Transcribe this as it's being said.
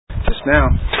just now.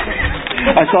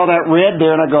 I saw that red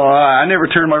there and I go, I never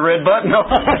turned my red button on.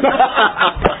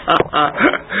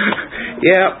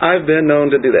 Yeah, I've been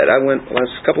known to do that.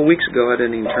 A couple weeks ago, I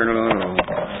didn't even turn it on at all.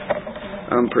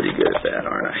 I'm pretty good at that,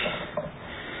 aren't I?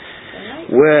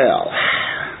 Well,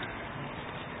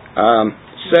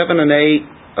 7 and 8,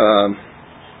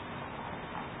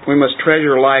 we must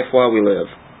treasure life while we live.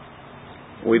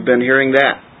 We've been hearing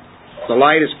that. The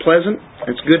light is pleasant.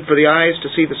 It's good for the eyes to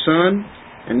see the sun.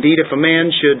 Indeed, if a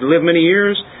man should live many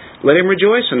years, let him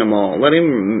rejoice in them all. Let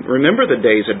him remember the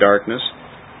days of darkness,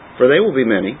 for they will be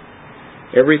many.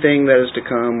 Everything that is to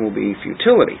come will be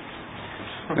futility.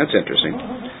 That's interesting.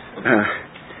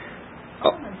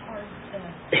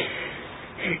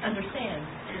 Understand.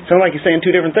 Sounds like you're saying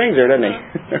two different things there, doesn't he?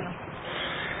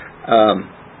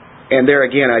 And there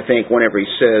again, I think whenever he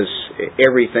says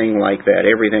everything like that,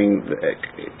 everything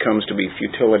comes to be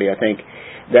futility, I think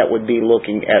that would be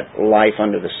looking at life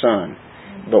under the sun.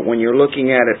 But when you're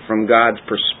looking at it from God's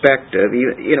perspective,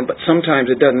 but sometimes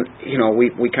it doesn't.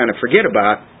 We kind of forget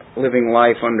about living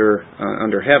life under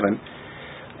heaven.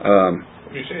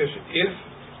 He says,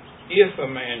 if a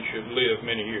man should live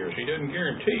many years, he doesn't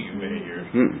guarantee you many years,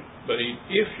 but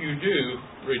if you do,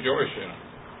 rejoice in it.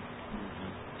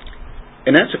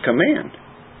 And that's a command.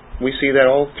 We see that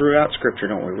all throughout Scripture,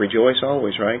 don't we? Rejoice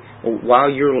always, right?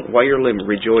 While you're living,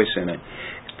 rejoice in it.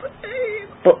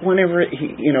 But whenever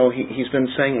he's been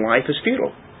saying life is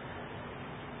futile.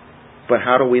 But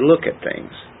how do we look at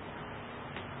things?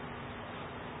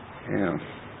 Yeah,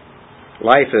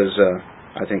 life is,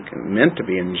 I think, meant to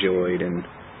be enjoyed and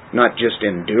not just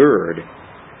endured.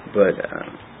 But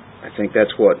I think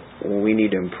that's what we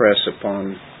need to impress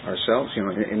upon ourselves.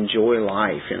 Enjoy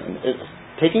life.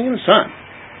 Taking in the sun.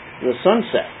 The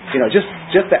sunset,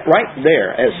 just that right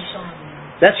there,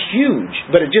 that's huge.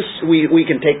 But we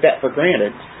can take that for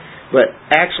granted. But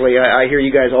actually, I hear you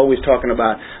guys always talking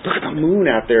about, look at the moon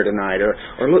out there tonight, or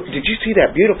look, did you see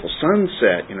that beautiful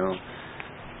sunset?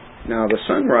 Now the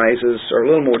sunrises are a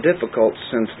little more difficult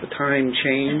since the time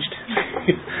changed.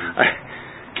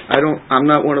 I'm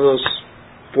not one of those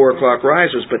 4 o'clock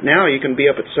risers, but now you can be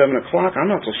up at 7 o'clock. I'm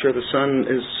not so sure the sun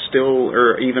is still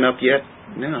or even up yet.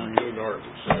 No. It's dark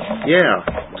at 7. Yeah,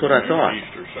 that's what I thought.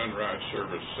 Easter sunrise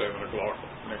service 7 o'clock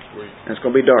next week. It's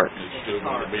going to be dark. It's still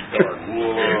going to be dark.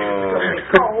 Whoa.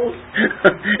 Cold.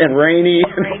 And rainy.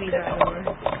 Rainy, But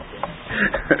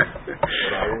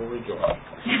I will rejoice.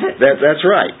 That's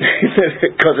right,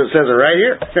 because it says it right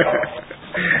here.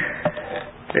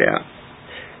 Yeah.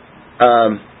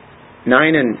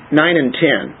 9 and 10.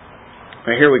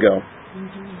 Now here we go.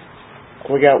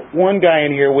 We got one guy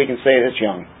in here we can say that's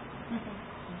young.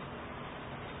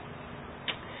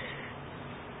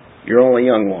 You're only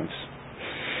young once.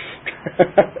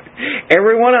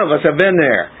 Every one of us have been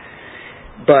there.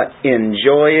 But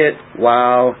enjoy it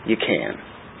while you can.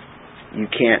 You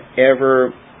can't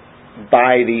ever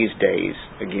buy these days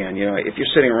again. If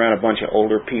you're sitting around a bunch of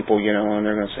older people, and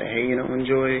they're going to say, hey,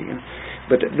 enjoy it.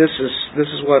 But this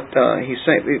is what he's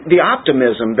saying. The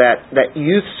optimism that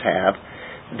youths have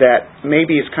that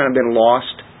maybe has kind of been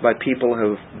lost by people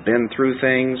who've been through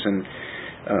things, and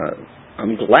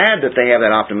I'm glad that they have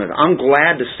that optimism. I'm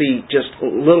glad to see just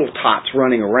little tots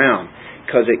running around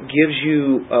because it gives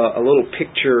you a little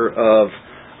picture of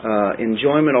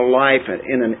enjoyment of life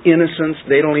in an innocence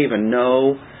they don't even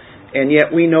know. And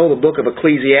yet we know the book of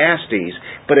Ecclesiastes,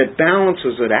 but it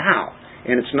balances it out.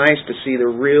 And it's nice to see the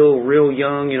real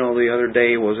young, the other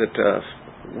day, was it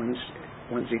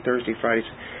Wednesday, Thursday, Friday,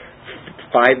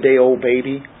 5-day-old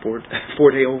baby,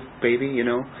 4-day-old baby,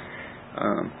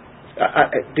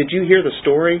 did you hear the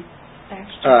story?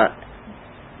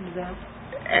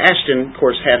 Ashton, of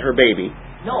course, had her baby.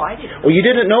 No, I didn't. Oh, you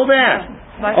didn't know that?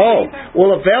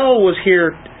 Well, Avell was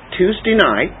here Tuesday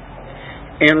night,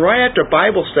 and right after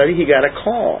Bible study, he got a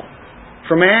call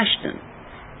from Ashton.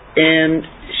 And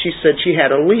she said she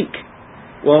had a leak.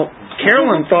 Well,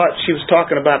 Carolyn thought she was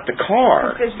talking about the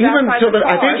car. I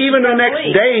think even the next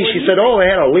day she said, they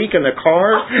had a leak in the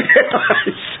car. I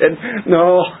said,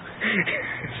 no,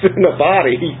 it's in the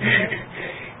body.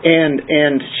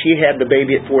 And she had the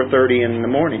baby at 4:30 in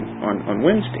the morning on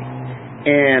Wednesday.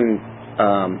 And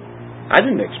I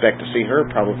didn't expect to see her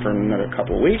probably for another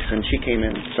couple of weeks. And she came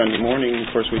in Sunday morning.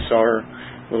 Of course, we saw her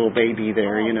little baby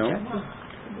there,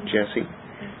 Jessie.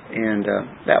 And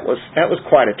that was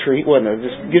quite a treat, wasn't it? It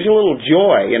just gives you a little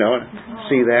joy, to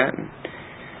see that.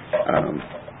 And,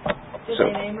 Did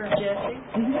they name her Jessie?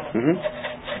 Mm-hmm.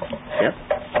 Yep.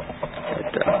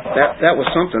 But, that was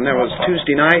something. There was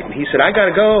Tuesday night, and he said, I got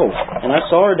to go. And I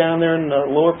saw her down there in the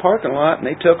lower parking lot, and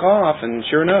they took off. And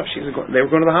sure enough, they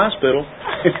were going to the hospital.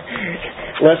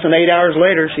 less than 8 hours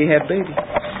later, she had baby.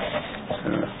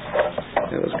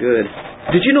 It was good.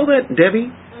 Did you know that, Debbie?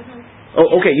 Mm-hmm.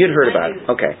 Oh, okay, you'd heard about it.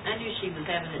 Okay. I knew she was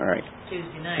having it All right.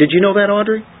 Tuesday night. Did you know that,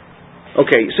 Audrey?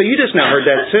 Okay, so you just now heard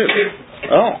that too.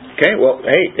 Oh, okay. Well,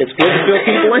 hey, it's good to fill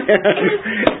people in.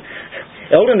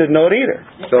 Eldon didn't know it either.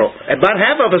 So about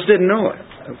half of us didn't know it.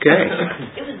 Okay.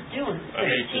 It was June 16th. I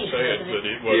hate to say it, but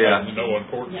it wasn't no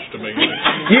importance to me.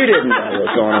 You didn't know what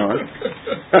was going on.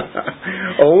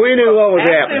 Oh, we knew what was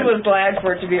happening. Ashley was glad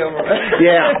for it to be over with.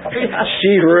 Yeah,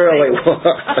 she really was.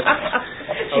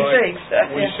 She thinks.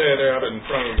 We sat out in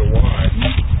front of the Y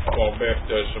while Beth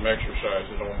does some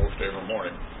exercises almost every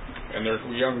morning. And there's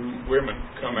young women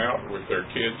come out with their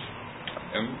kids,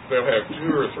 and they'll have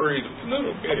 2 or 3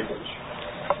 little bitty ones.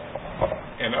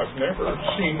 And I've never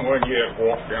seen one yet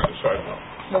walk down the sidewalk.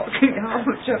 Walking home.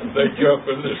 They jump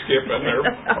and they skip and they're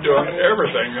doing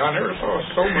everything. I never saw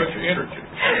so much energy.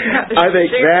 I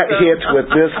think that hits with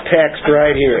this text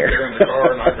right here. They're in the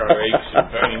car and I got aches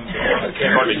and pains and I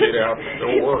can't hardly get out the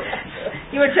door.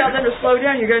 You would tell them to slow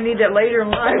down. You're going to need that later in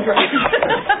life,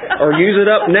 right? Or use it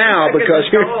up now because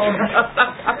you're...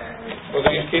 Well,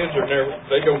 these kids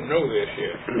they don't know this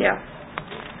yet. Yeah.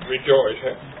 Rejoice.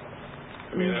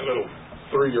 I mean, that little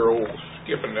 3-year-old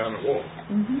skipping down the wall.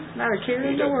 Mm-hmm. Not a care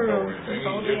He in the doesn't know world. anything.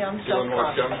 He's just doing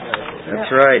what comes natural.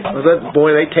 That's right. Well,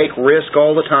 boy, they take risk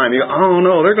all the time. You go, oh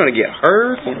no, they're going to get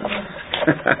hurt.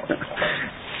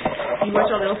 You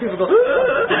watch all the old people go, you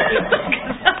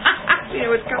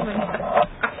know what's coming.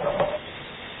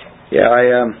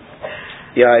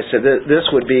 I said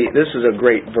this is a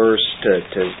great verse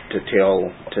to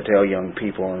tell young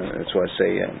people, and that's why I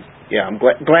say, I'm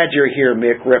glad you're here,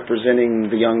 Mick, representing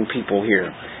the young people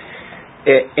here.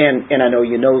 And I know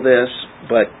you know this,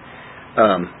 but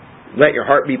let your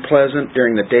heart be pleasant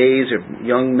during the days of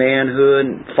young manhood,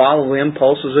 and follow the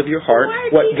impulses of your heart,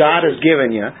 what God has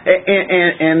given you,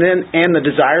 and the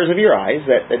desires of your eyes.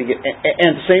 And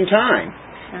at the same time,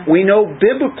 we know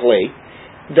biblically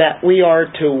that we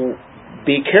are to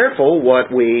be careful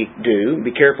what we do,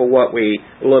 be careful what we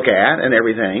look at, and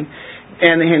everything.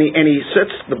 And he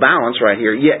sets the balance right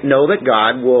here. Yet know that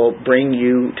God will bring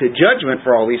you to judgment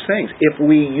for all these things. If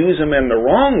we use them in the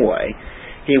wrong way,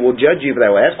 He will judge you for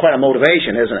that way. That's quite a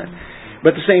motivation, isn't it?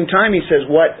 But at the same time, He says,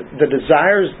 what the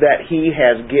desires that He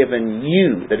has given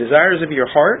you, the desires of your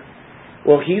heart,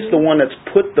 well, He's the one that's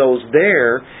put those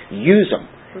there. Use them.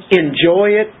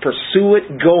 Enjoy it. Pursue it.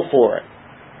 Go for it.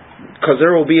 Because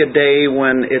there will be a day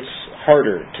when it's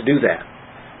harder to do that.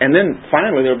 And then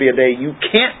finally there will be a day you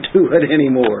can't do it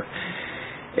anymore.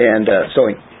 And so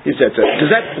he said, does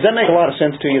that make a lot of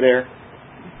sense to you there?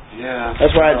 Yeah.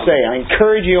 That's what I'd say. I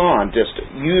encourage you on. Just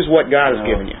use what God has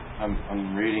given you.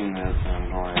 I'm reading this and I'm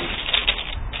going,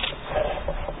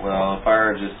 well, if I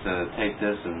were just to take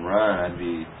this and run, I'd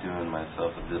be doing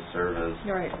myself a disservice.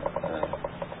 Right.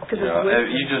 If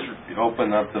you just open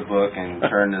up the book and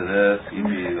turn to this, you'd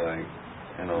be like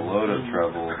in a load of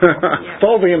trouble.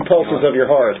 Follow the impulses of your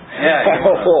heart. Yeah,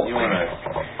 you want to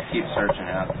keep searching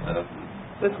out stuff.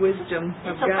 With wisdom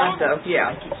of God, though.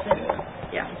 Yeah.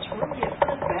 Yeah. It's really a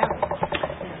good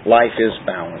balance. Life is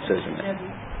balance, isn't it?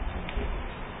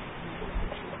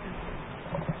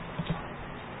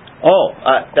 Oh,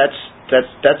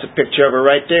 that's a picture of her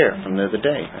right there from the other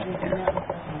day.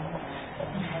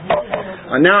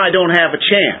 Now I don't have a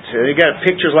chance. You got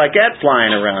pictures like that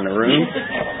flying around the room.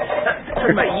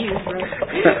 Talking about youth, right?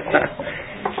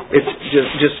 It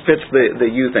just fits the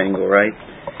youth angle, right?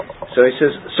 So he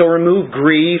says, so remove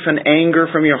grief and anger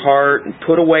from your heart and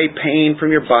put away pain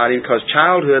from your body, because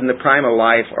childhood and the prime of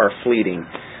life are fleeting.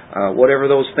 Whatever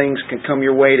those things can come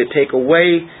your way to take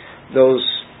away those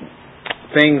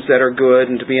things that are good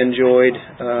and to be enjoyed,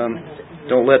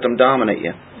 don't let them dominate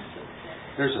you.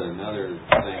 There's another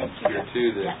thing here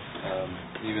too that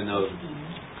even though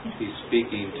he's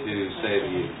speaking to, say,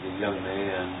 the young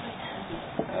man,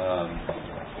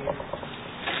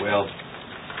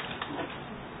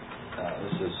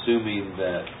 it's assuming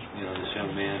that this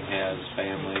young man has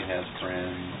family, has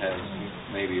friends, has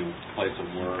maybe a place of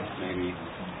work, maybe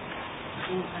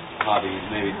hobbies,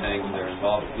 maybe things they're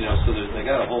involved. So they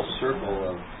got a whole circle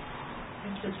of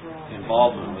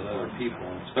involvement with other people,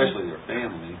 especially their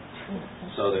family.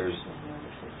 So there's,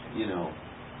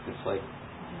 it's like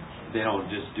they don't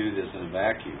just do this in a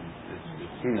vacuum.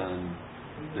 It's done.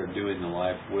 They're doing the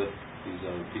life with these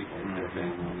other people, with their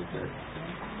family, with their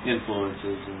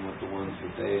influences, and with the ones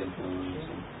that they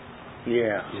influence.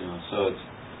 And, so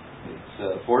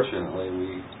it's fortunately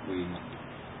we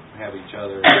have each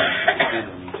other and depend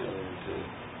on each other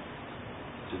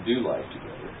to do life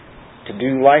together. to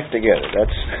do life together.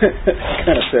 That's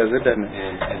kind of says it, doesn't it?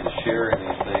 And to share in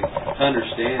these things, to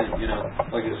understand,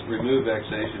 like it's remove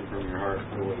vexation from your heart,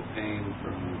 put away pain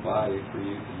from your body, for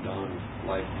youth and dawn of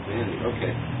life and vanity.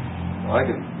 Okay, well I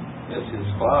can, as his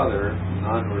father,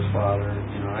 Nandor's father,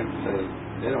 I can say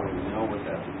they don't even know what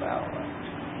that's about.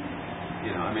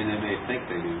 They may think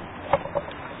they do,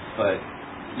 but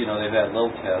they've had little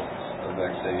tests of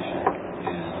vexation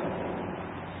and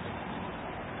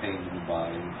pains in the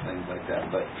body and things like that.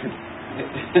 But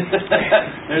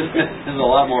there's a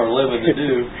lot more living to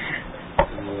do.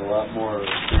 There's a lot more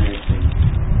experiencing,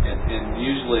 and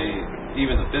usually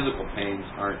even the physical pains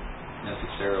aren't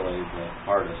necessarily the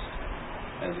hardest,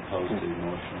 as opposed to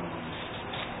emotional.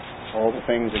 All the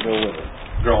things that go with it.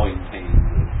 Growing pains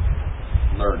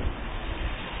of learning.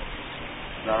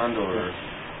 Nandor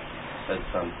said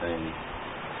something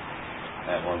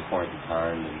at one point in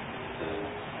time to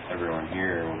everyone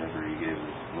here whenever he gave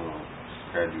his little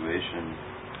graduation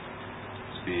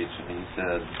speech, and he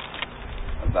said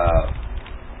about,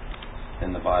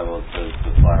 in the Bible it says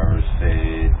the flowers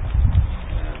fade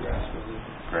and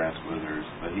grass withers,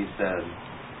 but he said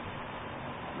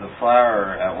the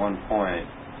flower at one point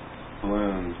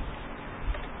bloomed,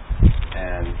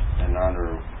 and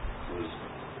Nandor was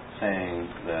saying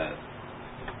that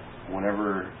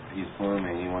whenever he's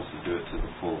blooming, he wants to do it to the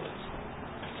fullest.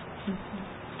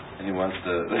 And he wants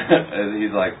to, and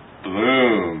he's like,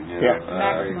 bloom,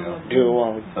 there you go. Do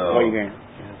all you can.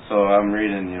 So I'm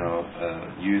reading,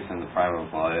 youth in the prime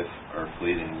of life are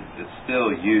fleeting. It's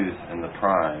still youth in the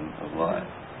prime of life.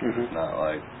 Mm-hmm. It's not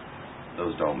like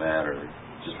those don't matter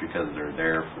just because they're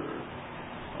there for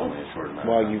only a short amount of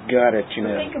time. Well, you got it, I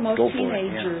think of most go for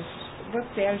teenagers, what's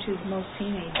the attitude of most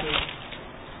teenagers?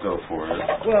 Go for it.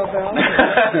 Well, but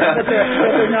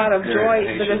they're not of joy,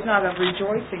 but it's not of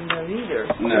rejoicing though either.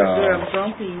 No. They're of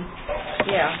grumpy.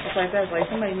 Yeah, it's like that. It's like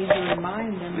somebody needs to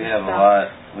remind them. We have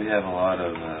a lot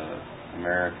of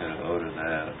America to owe to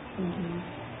that.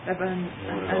 Mm-hmm. Of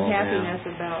unhappiness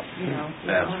about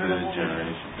fast food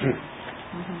generation.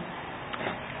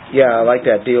 Yeah, I like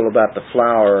that deal about the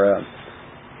flower.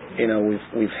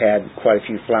 We've had quite a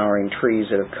few flowering trees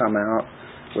that have come out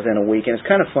within a week, and it's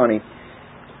kind of funny.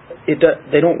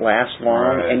 They don't last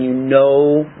long, right. And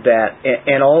that.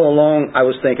 And all along, I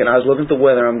was looking at the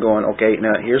weather. I'm going, okay,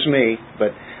 now here's me,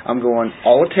 but I'm going.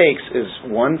 All it takes is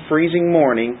one freezing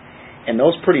morning, and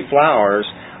those pretty flowers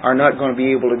are not going to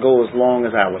be able to go as long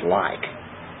as I would like.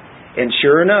 And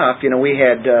sure enough, we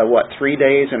had 3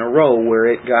 days in a row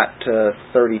where it got to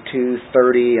 32,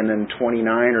 30, and then 29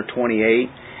 or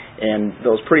 28, and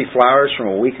those pretty flowers from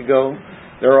a week ago.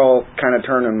 They're all kind of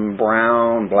turning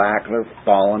brown, black, they're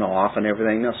falling off and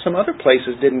everything. Now, some other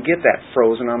places didn't get that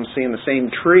frozen. I'm seeing the same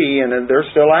tree and they're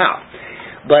still out.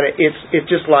 But it's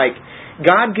just like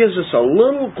God gives us a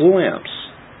little glimpse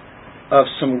of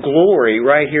some glory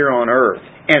right here on earth.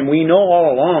 And we know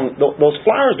all along, those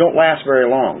flowers don't last very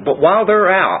long. But while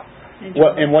they're out,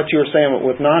 and what you were saying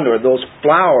with Nandor, those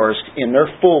flowers in their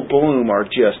full bloom are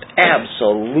just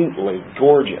absolutely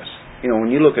gorgeous.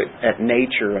 When you look at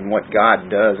nature and what God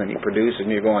does and He produces, and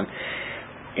you're going,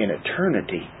 in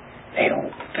eternity, they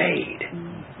don't fade.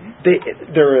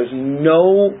 There is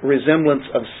no resemblance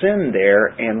of sin there,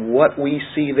 and what we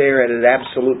see there at its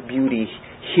absolute beauty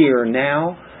here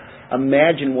now,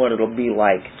 imagine what it'll be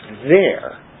like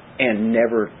there and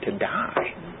never to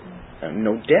die.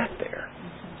 No death there.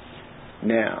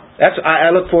 Now,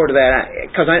 I look forward to that,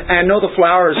 because I know the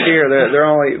flowers here,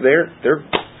 they're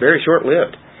very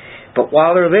short-lived. But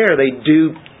while they're there, they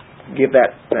do give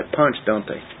that punch, don't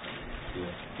they?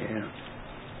 Yeah.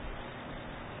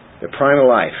 The prime of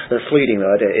life. They're fleeting,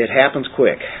 though. It happens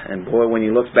quick. And boy, when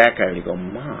you look back at it, you go,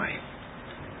 my.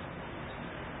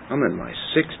 I'm in my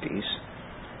 60s.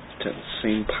 It doesn't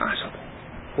seem possible.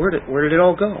 Where did it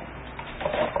all go?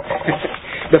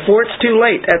 Before it's too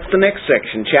late. That's the next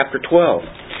section, chapter 12.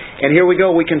 And here we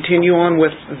go. We continue on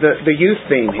with the youth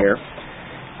theme here.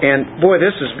 And boy,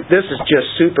 this is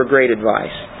just super great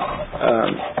advice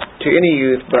to any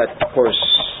youth, but of course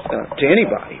to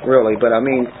anybody really. But I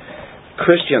mean,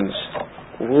 Christians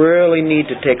really need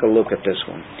to take a look at this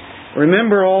one.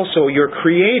 Remember also your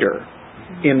Creator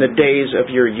in the days of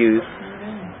your youth,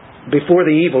 before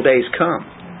the evil days come,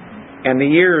 and the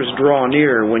years draw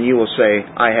near when you will say,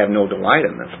 "I have no delight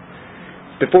in them."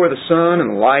 Before the sun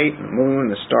and the light and the moon,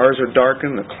 the stars are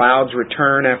darkened, the clouds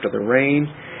return after the rain.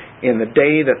 In the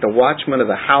day that the watchmen of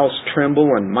the house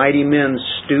tremble and mighty men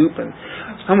stoop, and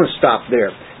I'm going to stop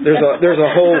there. There's a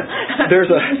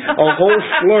whole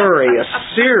flurry, a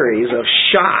series of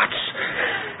shots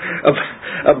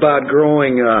about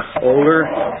growing older.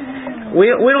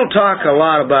 We don't talk a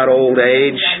lot about old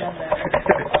age.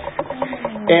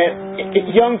 And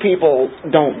young people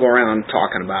don't go around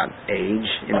talking about age,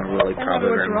 really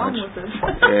probably very much.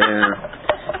 Yeah.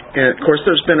 And of course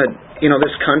there's been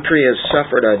this country has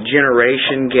suffered a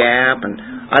generation gap, and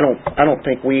I don't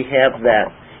think we have that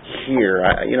here.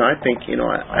 I think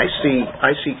I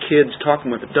see kids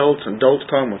talking with adults and adults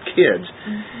talking with kids.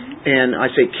 And I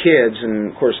say kids,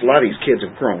 and of course a lot of these kids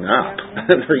have grown up.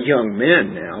 They're young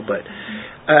men now, but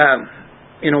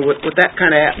with that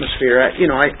kind of atmosphere,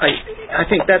 I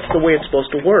think that's the way it's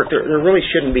supposed to work. There really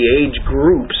shouldn't be age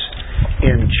groups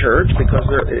in church, because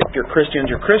if you're Christians,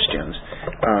 you're Christians.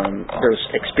 There's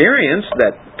experience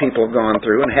that people have gone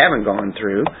through and haven't gone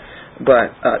through,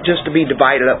 but just to be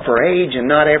divided up for age and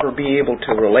not ever be able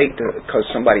to relate to because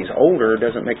somebody's older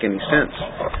doesn't make any sense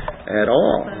at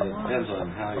all. It depends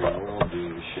on how your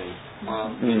worldview is shaped.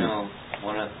 Well,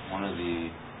 one of the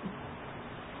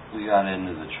we got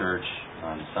into the church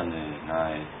on Sunday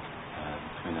night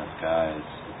between us guys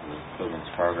with the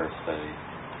Pilgrim's Progress study,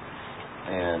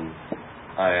 and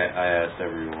I asked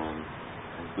everyone,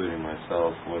 including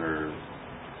myself, what are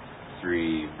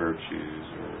 3 virtues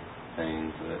or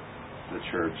things that the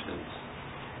church has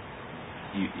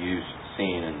you've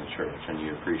seen in the church and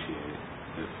you appreciate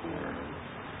it for.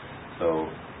 So,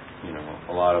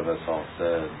 a lot of us all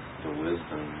said the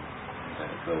wisdom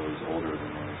that those older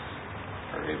than us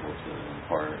are able to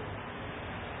impart,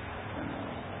 and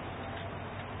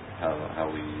how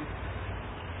we,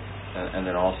 and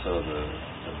then also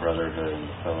the brotherhood and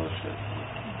the fellowship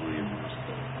with believers.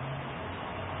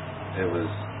 It was,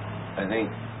 I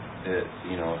think, it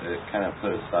kind of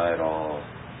put aside all,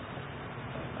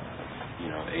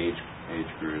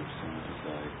 age groups, and it was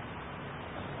like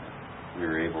we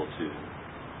were able to.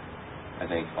 I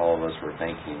think all of us were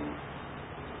thinking,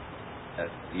 that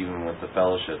even with the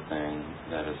fellowship thing,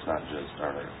 that it's not just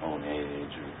our own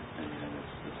age or anything;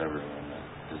 it's everyone that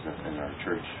is in our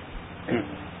church family.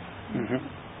 Mm-hmm.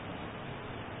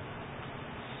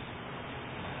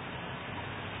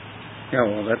 Yeah,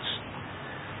 well,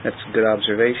 that's good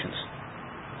observations.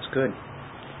 It's good.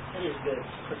 It is good.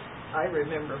 I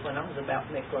remember when I was about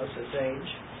Nicholas's age,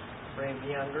 or even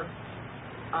younger,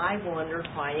 I wondered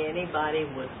why anybody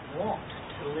would want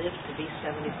to live to be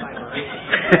 75 or 80.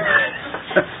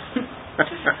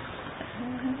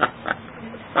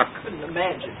 I couldn't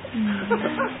imagine.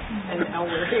 And now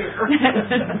we're here.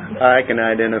 I can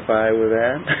identify with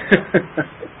that.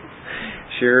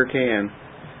 Sure can.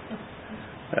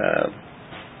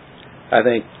 I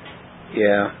think,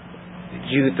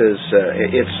 youth is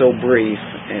it's so brief,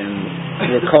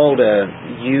 and we're called to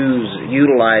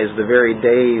utilize the very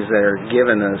days that are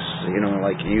given us,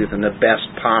 like youth, in the best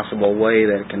possible way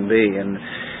that it can be. And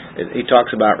he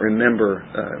talks about remember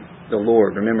the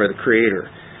Lord, remember the Creator,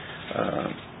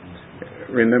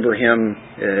 remember Him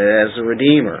as a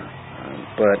Redeemer.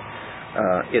 But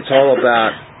it's all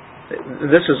about.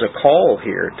 This is a call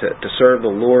here to serve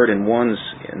the Lord in one's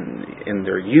in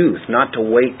their youth, not to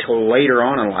wait till later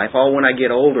on in life. Oh, when I get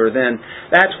older, then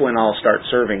that's when I'll start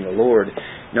serving the Lord.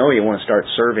 No, you want to start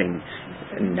serving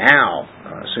now.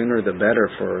 Sooner the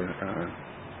better for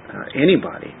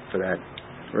anybody, for that.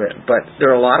 But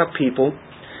there are a lot of people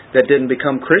that didn't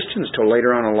become Christians till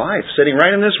later on in life, sitting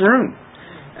right in this room.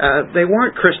 They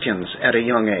weren't Christians at a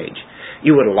young age.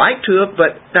 You would like to have,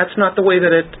 but that's not the way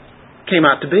that it came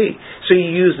out to be. So you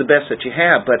use the best that you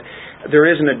have, but there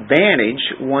is an advantage.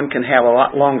 One can have a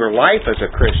lot longer life as a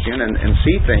Christian and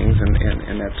see things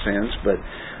in that sense, but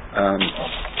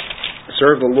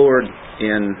serve the Lord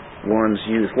in one's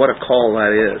youth. What a call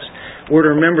that is. We're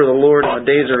to remember the Lord in the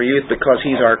days of our youth because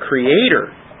He's our Creator.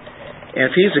 And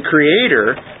if He's the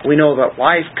Creator, we know that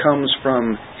life comes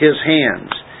from His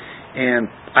hands. And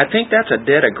I think that's a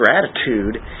debt of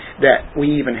gratitude that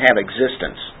we even have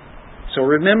existence. So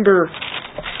remember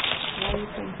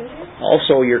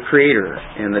also your Creator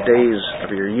in the days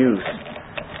of your youth.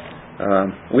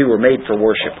 We were made for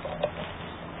worship.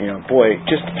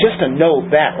 Just to know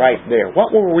that right there.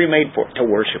 What were we made for? To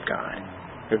worship God.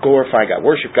 To glorify God.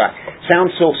 Worship God.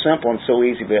 Sounds so simple and so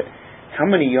easy, but how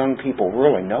many young people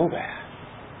really know that?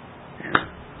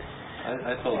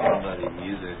 I told somebody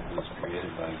music was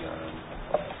created by God.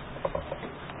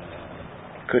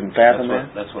 Couldn't fathom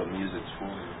that? That's what music's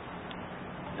for.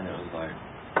 And it was like,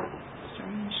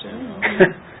 strange.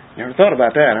 Never thought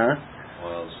about that, huh?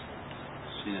 Well,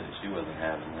 she wasn't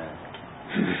having that.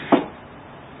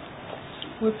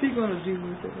 What's he going to do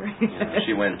with it, right?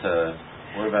 She went to,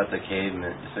 what about the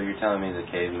cavemen? So you're telling me the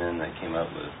cavemen that came up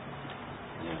with,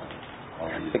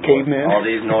 these The cavemen? all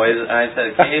these noises. I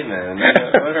said cavemen.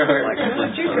 What are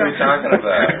we talking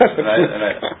about? And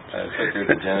I took her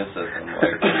to Genesis and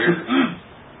like,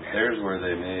 there's where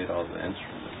they made all the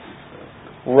instruments and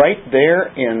stuff. Right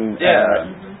there in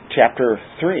chapter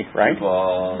 3, right?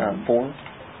 4.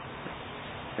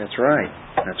 That's right.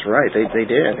 That's right. They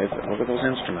did. Look at those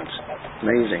instruments.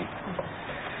 Amazing.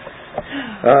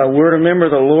 We're to remember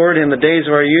the Lord in the days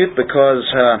of our youth because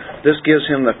this gives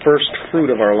Him the first fruit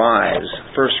of our lives.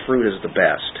 First fruit is the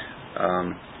best.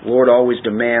 Lord always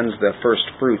demands the first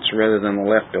fruits rather than the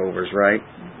leftovers, right?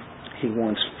 He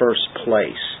wants first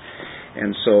place.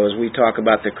 And so as we talk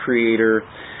about the Creator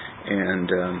and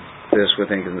this, we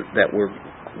think that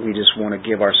we just want to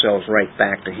give ourselves right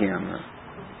back to Him.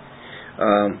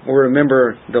 We'll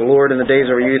remember the Lord in the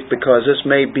days of our youth because this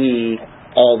may be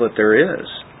all that there is.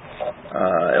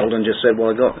 Eldon just said,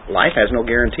 well, life has no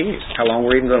guarantees. How long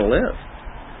we're even going to live.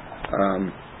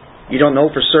 You don't know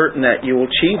for certain that you will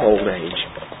achieve old age.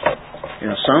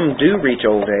 Some do reach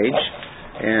old age,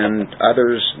 and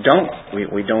others don't.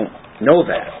 We don't know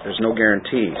that. There's no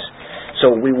guarantees.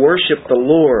 So we worship the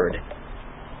Lord.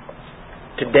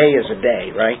 Today is a day,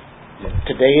 right?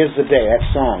 Today is the day. That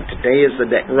song. Today is the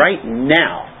day. Right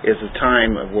now is the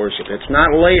time of worship. It's not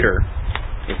later.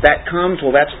 If that comes,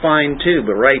 well, that's fine too.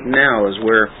 But right now is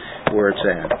where it's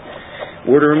at.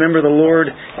 We're to remember the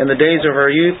Lord in the days of our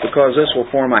youth because this will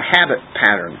form a habit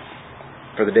pattern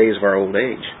for the days of our old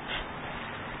age.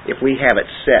 If we have it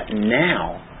set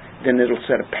now, then it'll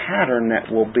set a pattern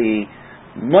that will be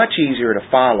much easier to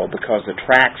follow because the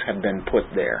tracks have been put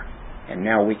there. And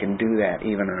now we can do that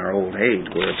even in our old age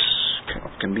where it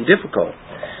can be difficult.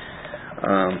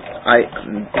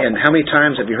 And how many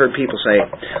times have you heard people say,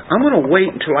 I'm going to wait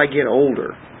until I get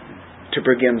older to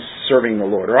begin serving the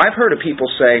Lord? Or I've heard of people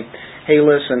say, hey,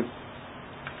 listen,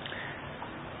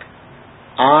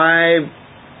 I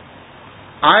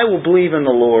will believe in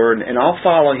the Lord and I'll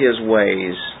follow His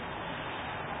ways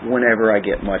whenever I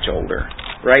get much older.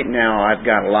 Right now I've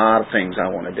got a lot of things I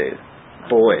want to do.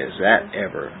 Boy, is that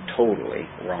ever totally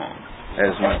wrong. That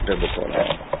is not biblical at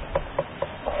all.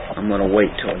 I'm going to wait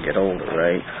till I get older,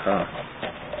 right?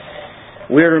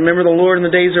 We are to remember the Lord in the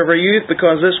days of our youth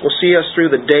because this will see us through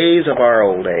the days of our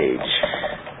old age.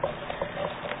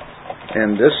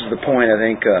 And this is the point I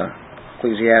think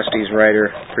Ecclesiastes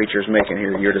writer, preacher is making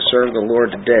here. You're to serve the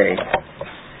Lord today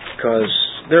because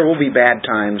there will be bad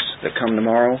times that come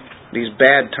tomorrow. These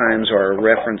bad times are a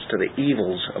reference to the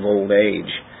evils of old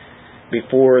age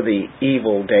before the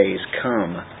evil days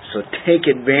come. So take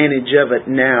advantage of it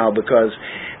now because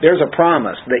there's a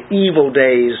promise. The evil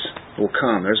days will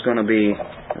come. There's going to be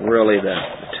really the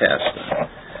test.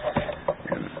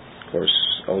 And of course,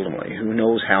 ultimately, who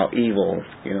knows how evil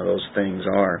those things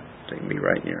are. They can be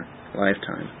right in your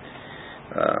lifetime.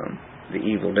 The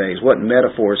evil days. What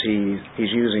metaphors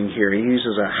he's using here. He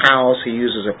uses a house. He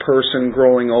uses a person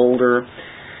growing older.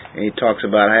 And he talks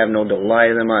about, I have no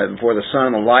delight in them. Before the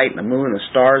sun, the light, and the moon, and the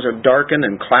stars are darkened,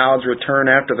 and clouds return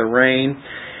after the rain.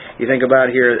 You think about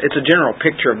here, it's a general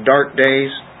picture of dark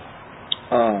days.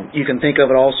 You can think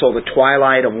of it also the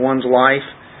twilight of one's life.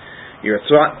 Your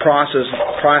thought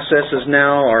processes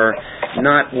now are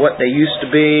not what they used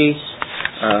to be.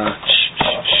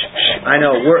 I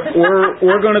know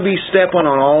we're going to be stepping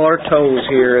on all our toes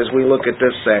here as we look at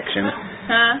this section.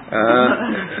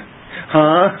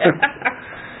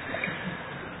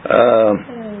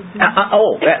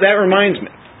 That reminds me.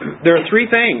 There are 3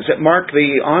 things that mark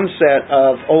the onset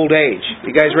of old age.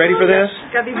 You guys ready for this?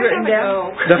 Got these written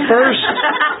down.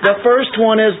 The first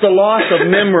one is the loss of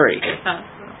memory.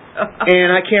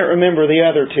 And I can't remember the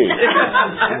other 2.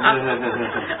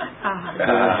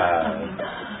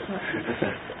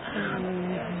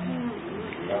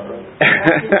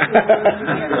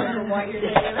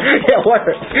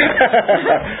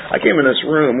 I came in this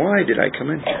room. Why did I come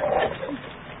in here?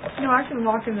 No, I can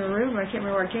walk in the room. I can't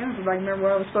remember where I came from, but I can remember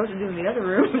what I was supposed to do in the other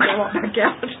room. I walked back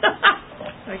out.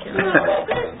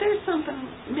 There's something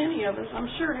many of us, I'm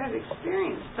sure, have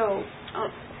experienced. So,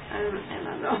 and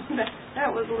I know that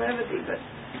was levity, but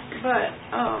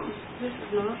this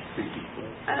is not.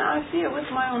 And I see it with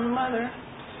my own mother,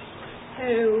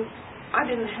 who I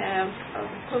didn't have a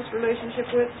close relationship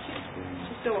with.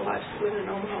 She's still alive. She's living in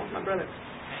Omaha with my brother.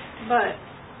 But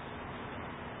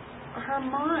her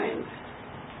mind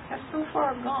has so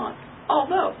far gone.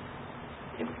 Although,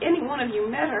 if any one of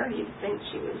you met her, you'd think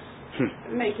she was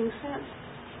making sense.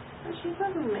 But she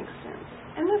doesn't make sense.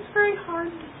 And that's very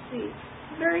hard to see.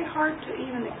 Very hard to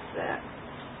even accept.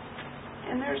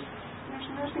 And there's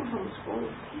nursing homes full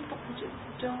of people who just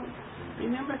don't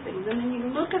remember things. And then you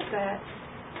look at that,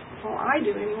 well, I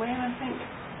do anyway, and I think,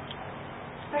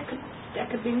 That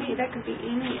could be me. That could be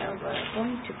any of us.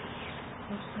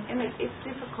 And it's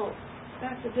difficult.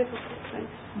 That's a difficult thing.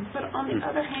 But on the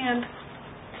other hand,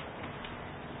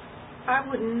 I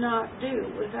would not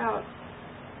do without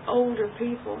older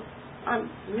people. I'm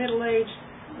middle-aged,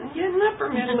 getting upper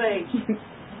middle-aged.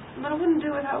 But I wouldn't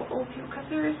do without old people because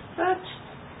there is such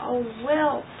a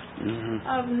wealth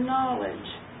of knowledge.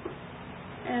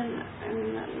 And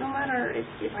no matter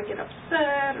if I get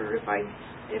upset or if I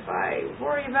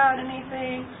worry about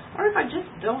anything or if I just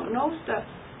don't know stuff,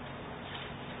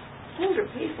 older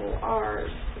people are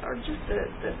just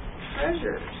the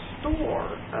treasure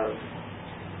store of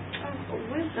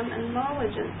wisdom and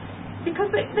knowledge, and because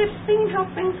they've seen how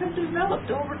things have developed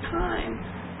over time.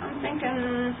 I'm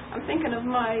thinking of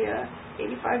my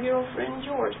 85-year-old friend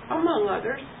George, among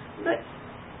others, but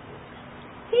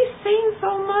he's seen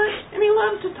so much and he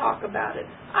loves to talk about it.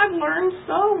 I've learned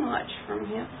so much from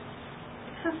him.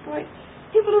 It's like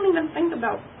people don't even think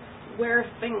about where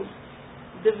things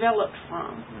developed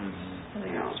from.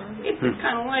 You know, it's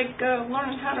kind of like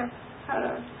learning how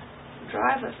to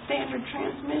drive a standard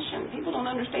transmission. People don't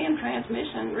understand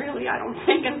transmission, really, I don't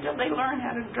think, until they learn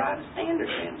how to drive a standard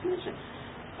transmission.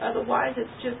 Otherwise,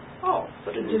 it's just,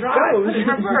 put it in drive, put it in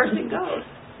reverse, it goes.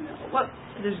 You know,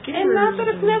 and not that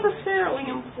it's necessarily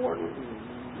important,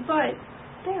 but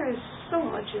there is so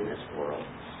much in this world,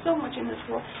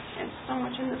 and so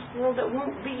much in this world that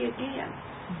won't be again.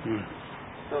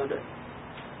 So that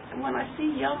when I see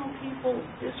young people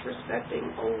disrespecting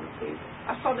older people,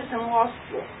 I saw this in law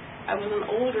school. I was an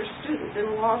older student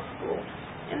in law school,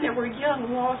 and there were young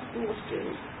law school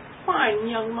students, fine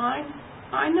young minds,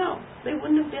 I know. They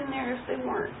wouldn't have been there if they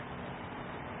weren't.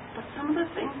 But some of the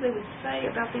things they would say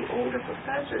about the older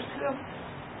professors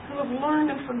who have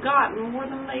learned and forgotten more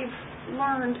than they've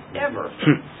learned ever.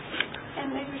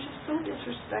 And they were just so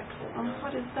disrespectful.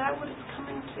 What is that what it's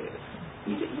coming to?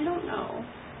 You don't know.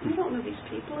 You don't know these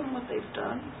people and what they've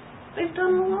done. They've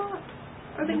done a lot,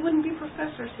 or they wouldn't be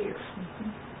professors here.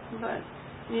 But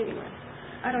anyway,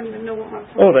 I don't even know what my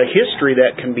point is. The history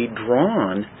that can be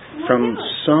drawn from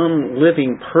some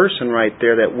living person right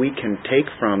there that we can take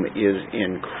from is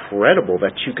incredible,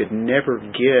 that you could never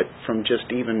get from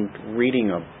just even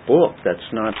reading a book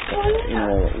that's not,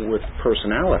 with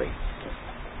personality.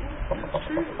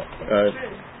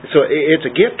 So it's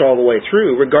a gift all the way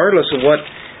through, regardless of what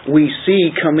we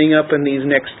see coming up in these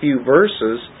next few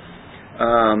verses.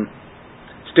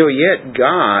 Still yet,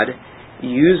 God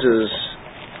uses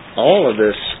all of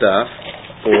this stuff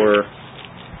for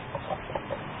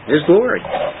His glory.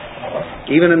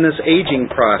 Even in this aging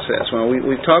process. Well,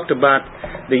 we've talked about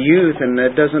the youth, and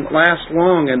it doesn't last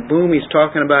long, and boom, He's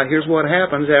talking about here's what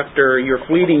happens after your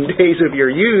fleeting days of your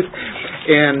youth.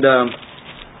 And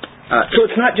so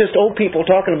it's not just old people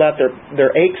talking about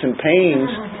their aches and pains.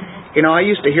 I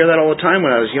used to hear that all the time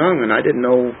when I was young, and I didn't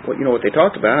know what they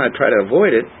talked about. I'd try to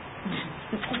avoid it.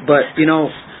 But,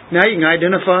 now you can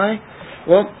identify.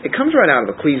 Well, it comes right out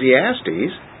of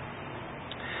Ecclesiastes.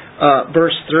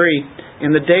 Verse 3,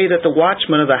 in the day that the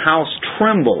watchmen of the house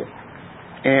tremble,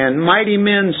 and mighty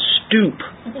men stoop,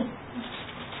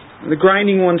 the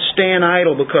grinding ones stand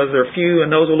idle because they're few,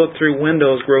 and those who look through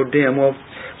windows grow dim. Well,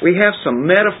 we have some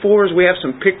metaphors, we have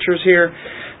some pictures here.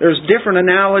 There's different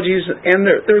analogies, and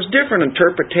there's different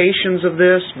interpretations of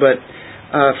this, but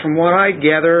from what I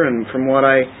gather and from what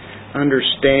I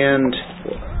understand,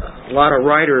 a lot of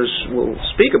writers will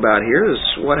speak about here is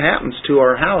what happens to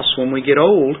our house when we get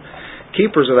old.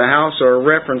 Keepers of the house are a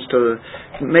reference to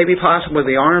maybe possibly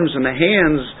the arms and the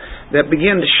hands that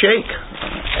begin to shake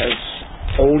as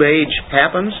old age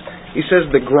happens. He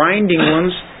says the grinding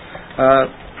ones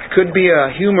could be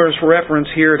a humorous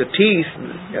reference here to teeth.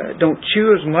 Don't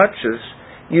chew as much as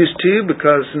used to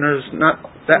because there's not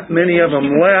that many of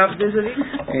them left.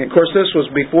 And of course, this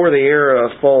was before the era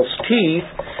of false teeth.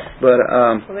 But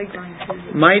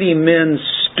mighty men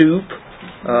stoop.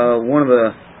 One of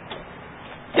the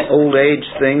old age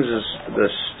things is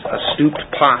a stooped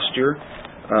posture.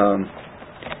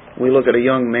 We look at a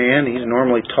young man, he's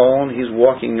normally tall and he's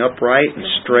walking upright and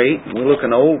straight. We look at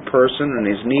an old person and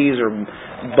his knees are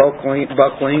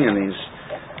buckling and he's,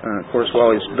 of course,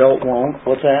 his belt won't.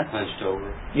 What's that? Hunched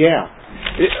over. Yeah.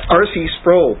 R.C.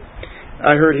 Sproul,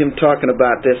 I heard him talking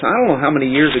about this. I don't know how many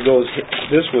years ago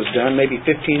this was done, maybe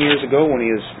 15 years ago when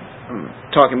he was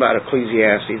talking about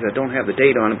Ecclesiastes. I don't have the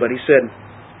date on it, but he said,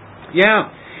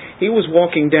 he was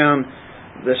walking down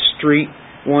the street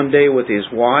one day with his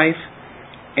wife,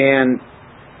 and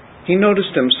he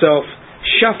noticed himself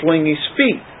shuffling his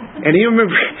feet. And he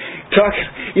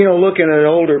looking at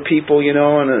older people,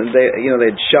 and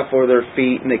they'd shuffle their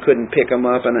feet and they couldn't pick them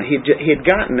up, and he'd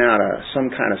gotten out of some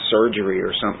kind of surgery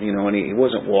or something, and he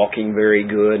wasn't walking very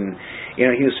good, and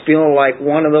he was feeling like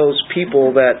one of those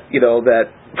people that that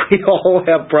we all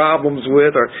have problems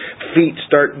with. Our feet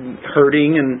start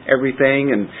hurting and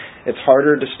everything, and it's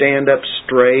harder to stand up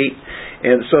straight.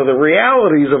 And so the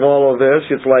realities of all of this,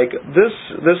 it's like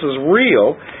this is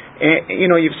real. And,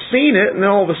 you've seen it, and then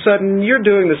all of a sudden you're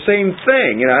doing the same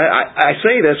thing. I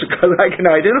say this because I can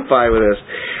identify with this.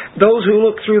 Those who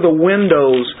look through the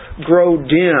windows grow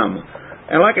dim.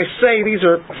 And like I say, these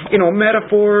are,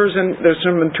 metaphors, and there's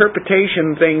some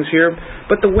interpretation things here,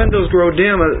 but the windows grow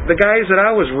dim. The guys that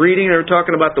I was reading, they were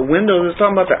talking about the windows, they were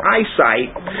talking about the eyesight.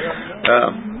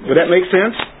 Would that make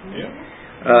sense?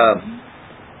 Yeah.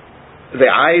 The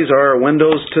eyes are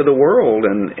windows to the world,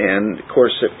 and of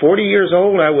course at 40 years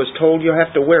old I was told you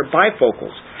have to wear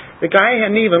bifocals. The guy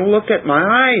hadn't even looked at my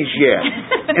eyes yet,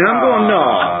 and I'm going, no.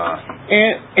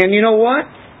 And you know what?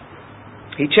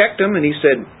 He checked them and he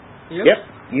said, yep,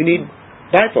 you need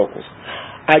bifocals.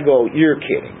 I go, you're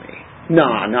kidding me.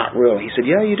 Nah, not really. He said,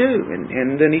 yeah, you do,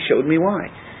 and then he showed me why.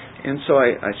 And so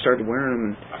I started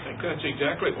wearing them. I think that's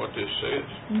exactly what this says.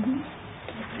 Mm-hmm.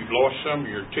 You've lost some of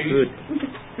your teeth. Good.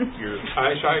 Your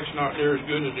eyesight's not near as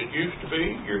good as it used to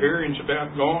be. Your hearing's about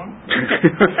gone.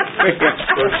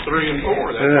 Verse 3 and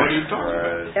 4, that's what he's talking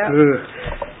about. Yep.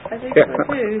 I think so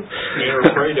too. They're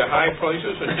afraid of high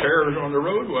places and terrors on the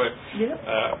roadway. Yep.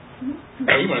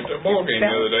 We went to a ball game the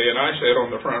other day, and I sat on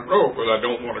the front row because I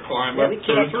don't want to climb up to You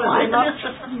the can't third climb row. up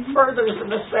further than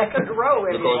the second row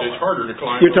Because anymore. it's harder to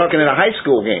climb. You're talking at a high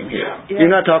school game here. Yeah.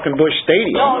 You're not talking Busch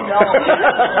Stadium. Oh, no.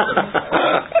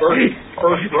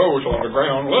 First row is on the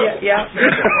ground level. Yeah.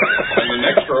 And the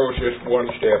next row is just one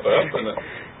step up,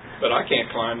 but I can't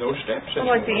climb those steps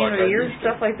Well, anymore. like the end of the year,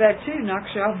 stuff like that too,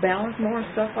 knocks you off balance more and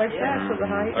stuff like that, so the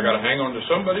height. I got to hang on to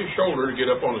somebody's shoulder to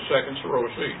get up on the second row of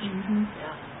seats. Mm-hmm.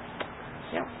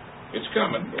 Yep. It's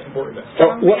coming. Don't worry about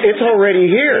it. Well, it's already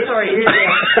here. It's already here.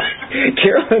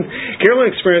 Carolyn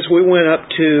experienced. We went up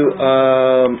to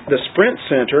the Sprint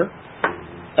Center.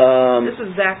 This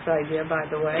was Zach's idea, by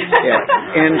the way. Yeah,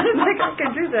 and like I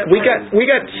can do that. we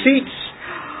got seats.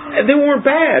 They weren't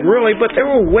bad, really, but they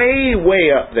were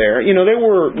way up there. They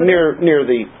were near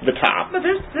the top. But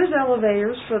there's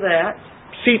elevators for that.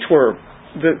 Seats were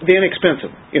the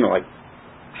inexpensive. Like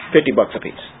 $50 a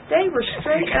piece. They were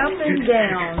straight up and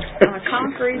down on a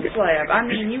concrete slab. I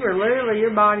mean, you were literally,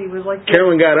 your body was like this.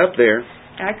 Carolyn got up there.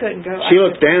 I couldn't go. She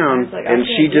looked down, and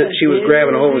she was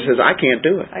grabbing a hold and says, I can't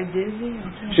do it. I dizzy.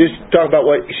 She's talking about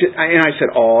and I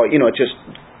said, it's just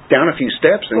down a few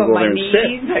steps and go there and sit. My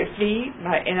knees, my feet,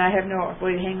 and I have no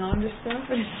way to hang on to stuff.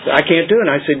 I can't do it.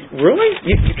 And I said, really?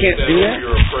 You can't do that?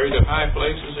 You're afraid of high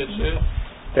places, it says?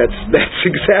 That's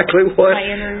exactly what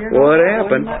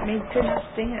happened. And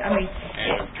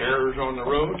if terrors on the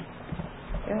road,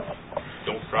 Yep.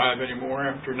 don't drive anymore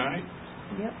after night.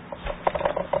 Yep.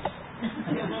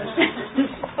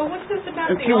 But what's this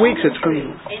about In a few weeks it's going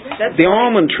to That's the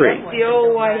almond tree. the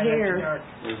old white hair.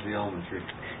 Where's the almond tree?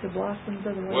 The blossoms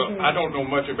of the white Well, hair. I don't know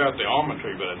much about the almond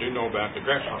tree, but I do know about the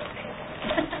grasshoppers.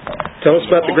 Tell us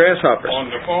about the grasshoppers. On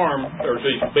the farm, there's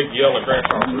these big yellow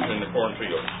grasshoppers in the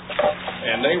cornfield.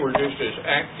 And they were just as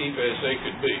active as they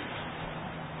could be.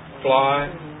 Fly,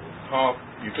 hop,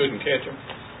 you couldn't catch them.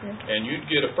 Yeah. And you'd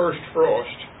get a first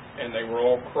frost, and they were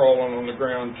all crawling on the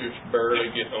ground, just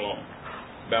barely getting along,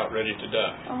 about ready to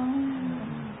die.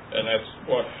 Oh. And that's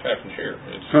what happens here.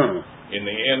 It's in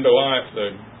the end of life,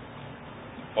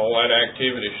 all that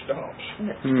activity stops.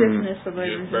 And that stiffness of You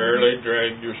everything. just barely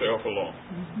drag yourself along.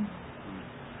 Mm-hmm.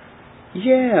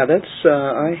 Yeah, that's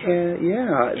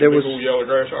there was Big old yellow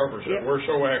grasshoppers that Yep. were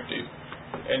so active.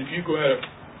 And if you go out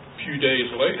a few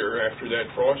days later after that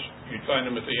frost, you'd find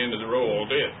them at the end of the row all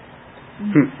dead.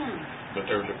 But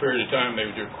there was a period of time they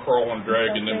were just crawling,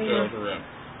 dragging themselves around.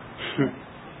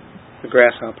 the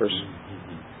grasshoppers.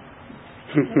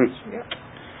 Yep.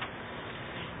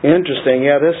 Interesting.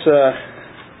 Yeah, this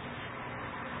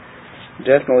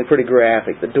definitely pretty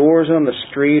graphic. The doors on the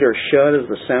street are shut as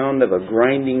the sound of a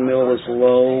grinding mill is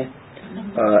low.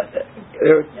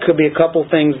 There could be a couple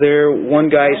things there. One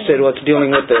guy said, it's dealing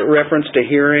with the reference to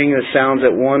hearing. The sounds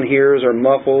that one hears are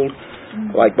muffled,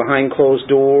 like behind closed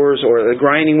doors. Or the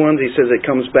grinding ones, he says it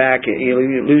comes back. You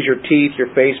lose your teeth,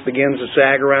 your face begins to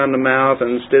sag around the mouth,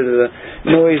 and instead of the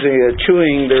noise of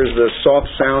chewing, there's the soft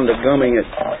sound of gumming it.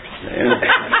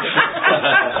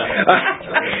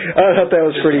 I thought that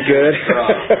was pretty good.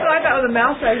 I thought with a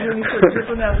mouse egg when you put it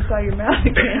on the side of your mouth,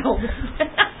 you can't hold it.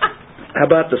 How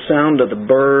about the sound of the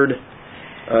bird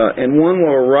and one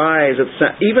will arise at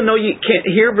even though you can't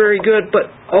hear very good, but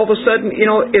all of a sudden,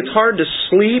 it's hard to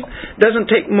sleep.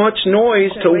 Doesn't take much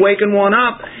noise to waken one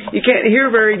up. You can't hear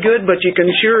very good, but you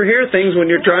can sure hear things when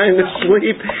you're trying to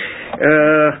sleep.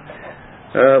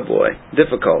 Oh boy,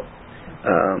 difficult.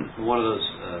 One of those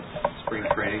spring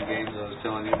training games I was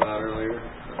telling you about earlier,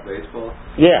 baseball.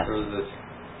 Yeah. There was this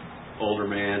older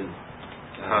man.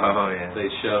 They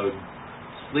showed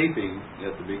sleeping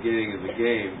at the beginning of the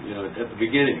game, at the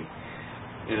beginning.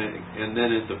 And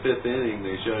then at the fifth inning,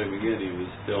 they showed him again. He was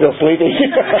still sleeping. He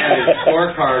had his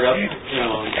scorecard up,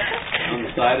 on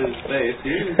the side of his face.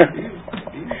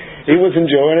 He was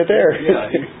enjoying it there. Yeah,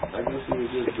 I guess he was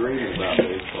just dreaming about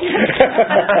baseball.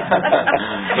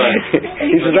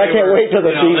 He says, "I can't wait till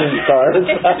the season starts."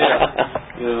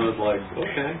 Yeah, it's like,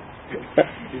 okay.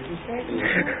 Fix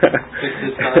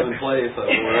his time and place.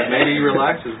 Maybe he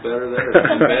relaxes better there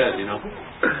in bed,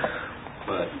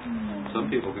 But some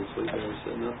people can sleep better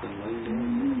sitting up than laying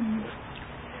down.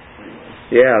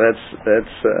 Yeah,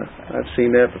 that's I've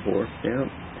seen that before. Yeah.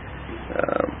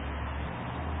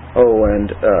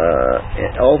 And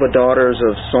all the daughters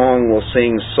of song will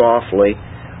sing softly.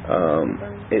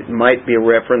 It might be a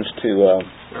reference to.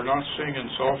 They're not singing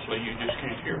softly. You just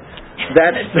can't hear it.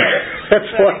 That's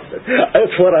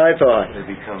what I thought. They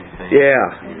become faint.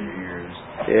 Yeah. In your ears.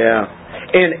 Yeah.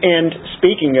 And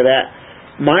speaking of that,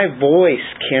 my voice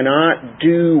cannot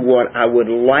do what I would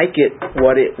like it,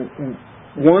 what it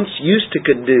once used to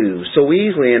could do so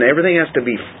easily, and everything has to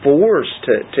be forced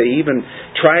to even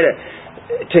try to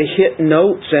hit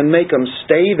notes and make them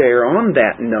stay there on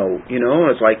that note.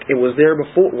 It's like it was there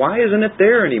before. Why isn't it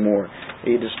there anymore?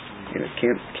 You just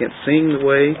can't sing the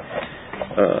way.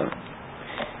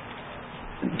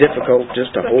 Difficult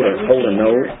just to hold a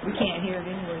note. We can't hear it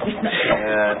anyway.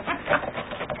 Yeah.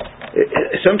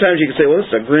 Sometimes you can say, "Well, this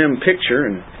is a grim picture,"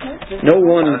 and no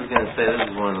one. I was going to say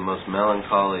this is one of the most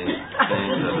melancholy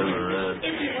things I've ever read.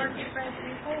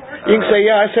 You can say,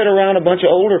 "Yeah, I sat around a bunch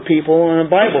of older people in a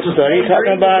Bible study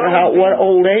talking about what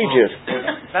old age is."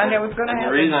 I know what's going to happen.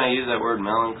 The reason I use that word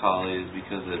melancholy is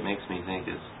because it makes me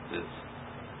think it's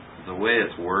the way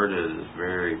it's worded is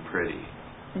very pretty,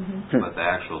 but the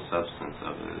actual substance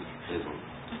of it isn't.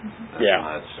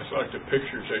 It's like the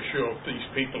pictures they show of these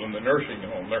people in the nursing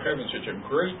home. They're having such a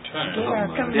great time.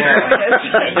 Come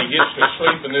And he gets to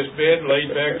sleep in this bed, laid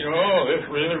back. This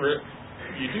really.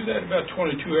 You do that about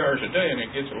 22 hours a day, and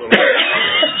it gets a little.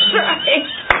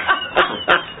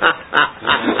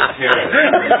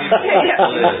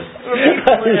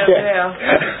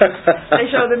 They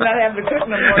show them not having to cook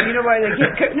no more. You know why they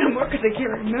can't cook no more? Because they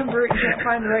can't remember it. You can't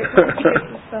find the right place to get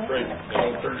the stuff. Great. They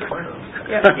don't turn the printer.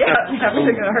 Yeah, but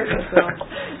they're going to hurt themselves.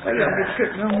 They don't get to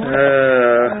cook no more.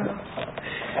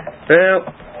 Well,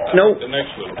 no. The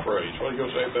next little phrase. What are you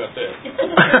going to say about that?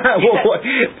 Which one?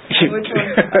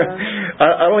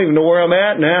 I don't even know where I'm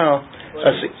at now. Well,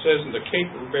 it says the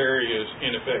caperberry is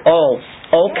ineffective. Oh,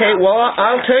 okay. Well,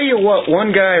 I'll tell you what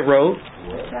one guy wrote.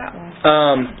 What's that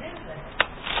one?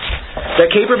 The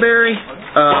caperberry.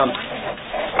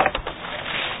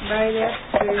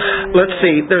 Let's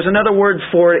see. There's another word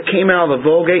for it. It came out of the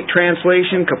Vulgate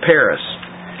translation, caparis.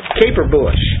 Caper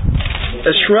bush.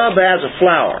 A shrub as a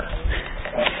flower.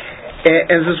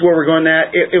 And this is where we're going at.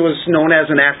 It was known as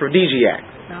an aphrodisiac.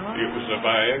 It was the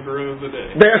Viagra of the day.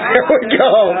 There we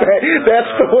go.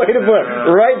 That's the way to put it.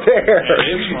 Right there. And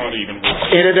it's not even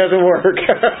working. And it doesn't work.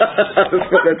 That's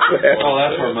what it says. Well,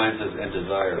 that's where mine says "and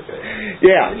desire faith."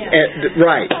 Yeah.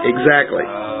 Right. Exactly.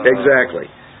 Exactly.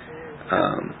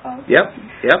 Yep.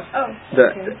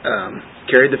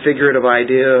 Carried the figurative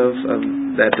idea of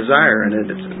that desire, and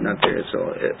it's not there. It's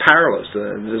powerless.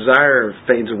 The desire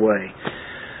fades away.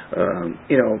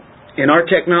 In our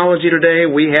technology today,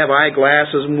 we have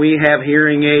eyeglasses, and we have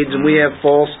hearing aids, and we have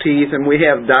false teeth, and we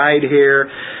have dyed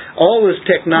hair. All this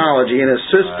technology and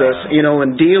assists us, in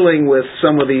dealing with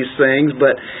some of these things.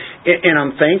 And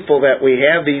I'm thankful that we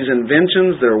have these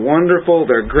inventions. They're wonderful,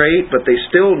 they're great, but they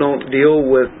still don't deal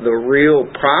with the real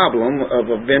problem of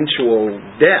eventual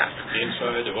death.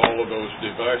 Inside of all of those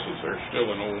devices, there's still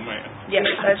an old man. Yes,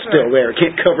 that's still there.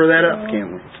 Can't cover that up,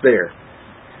 can we? It's there.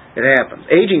 It happens.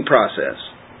 Aging process.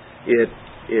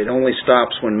 It only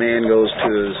stops when man goes to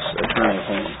his eternal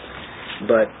home.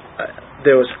 But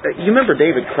there was. You remember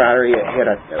David Crowder? He had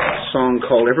a song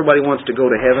called "Everybody Wants to Go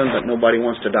to Heaven, but Nobody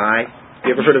Wants to Die."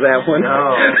 You ever heard of that one?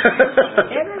 No.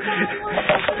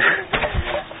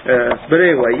 But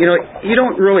anyway, you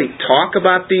don't really talk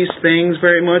about these things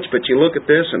very much, but you look at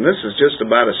this, and this is just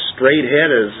about as straight head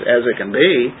as it can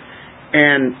be.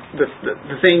 And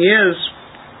the thing is,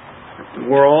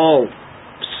 we're all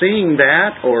seeing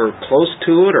that or close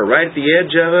to it or right at the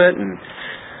edge of it, and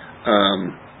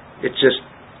it's just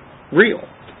real.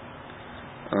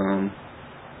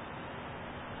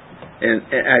 And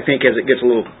I think as it gets a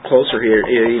little closer here,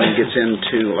 it even gets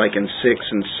into like in 6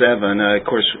 and 7. Of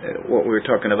course, what we were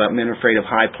talking about, men afraid of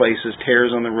high places,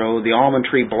 tares on the road, the almond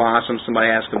tree blossoms.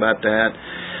 Somebody asked about that.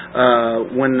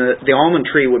 When the almond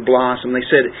tree would blossom, they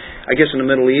said, I guess in the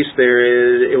Middle East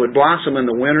it would blossom in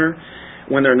the winter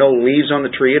when there are no leaves on the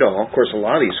tree at all. Of course, a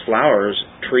lot of these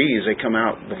trees, they come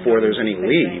out before there's any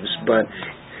leaves. But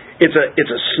it's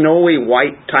a snowy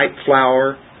white type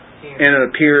flower. And it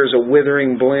appears a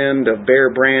withering blend of bare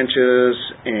branches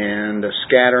and a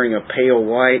scattering of pale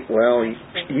white. Well,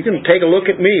 you can take a look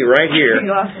at me right here.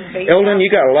 Eldon,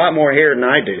 you got a lot more hair than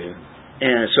I do.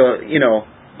 And so,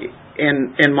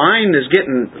 and mine is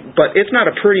getting, but it's not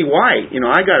a pretty white.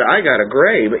 I got a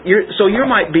gray. But you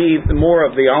might be more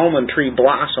of the almond tree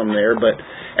blossom there, but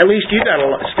at least you got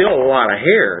still a lot of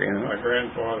hair. My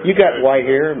grandfather. You got white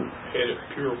hair.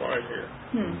 Had pure white hair.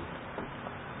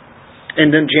 And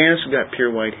then Janice got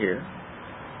pure white hair.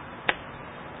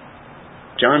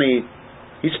 Johnny,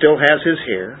 he still has his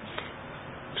hair.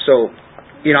 So,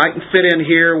 I can fit in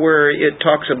here where it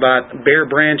talks about bare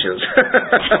branches.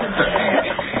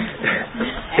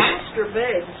 Alistair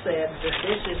Begg said that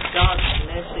this is God's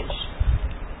message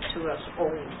to us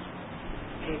old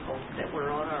people, that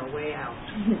we're on our way out.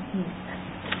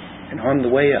 And on the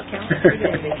way up.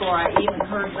 Before I even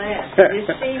heard that,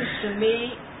 this seems to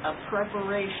me a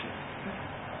preparation.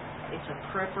 It's a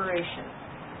preparation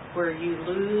where you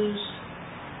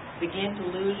begin to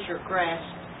lose your grasp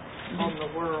on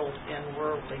the world and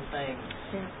worldly things.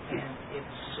 And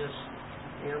it's just,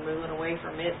 you're moving away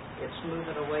from it, it's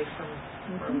moving away from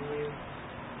you.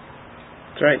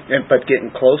 That's right, but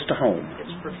getting close to home.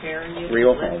 It's preparing you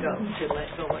Real to let home. go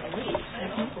and leave.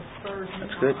 It also spurs me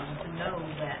good. on to know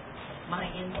that my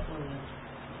influence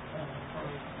for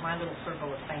my little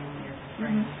circle of family and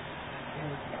friends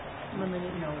is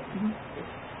limited.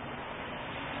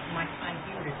 My time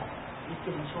here is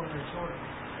getting shorter and shorter,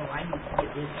 so I need to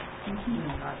get busy doing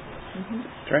God's work.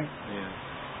 That's right.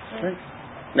 That's right.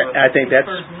 I think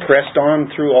that's pressed on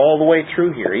through all the way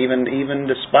through here, even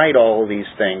despite all of these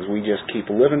things. We just keep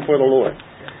living for the Lord.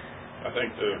 I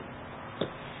think the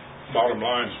bottom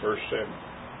line is verse 7.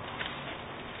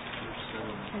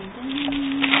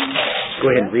 Go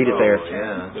ahead and read it there.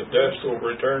 The dust will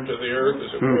return to the earth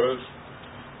as it was,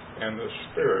 and the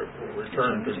spirit will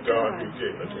return to God who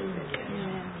gave it.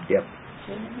 Yep.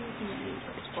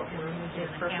 It's what we're in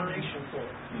preparation for.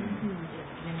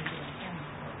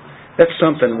 That's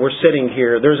something. We're sitting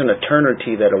here. There's an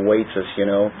eternity that awaits us,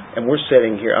 and we're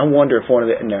sitting here. I wonder if one of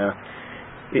the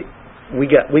we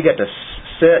got to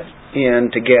sit in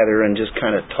together and just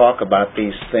kind of talk about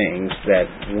these things that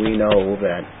we know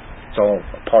that it's all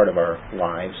a part of our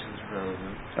lives.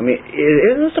 I mean,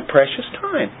 it is a precious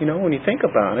time, when you think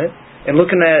about it. And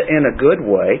looking at it in a good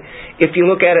way. If you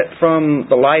look at it from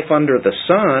the life under the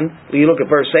sun, you look at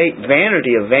verse 8,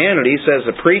 vanity of vanity, says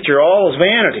the preacher, all is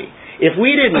vanity. If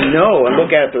we didn't know and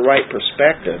look at it the right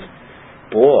perspective,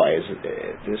 boy,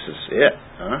 this is it,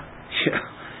 huh?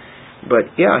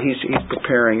 But yeah, he's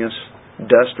preparing us.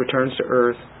 Dust returns to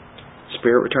earth.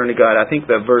 Spirit return to God. I think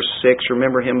that verse 6,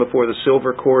 remember him before the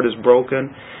silver cord is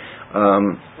broken.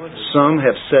 Some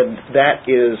have said that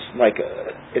is like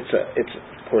it's a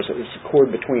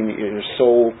cord between your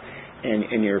soul and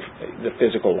the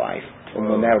physical life, and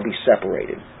when that will be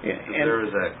separated. There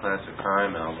was that classic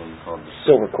crime album called The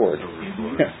Silver Cord.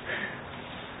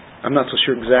 I'm not so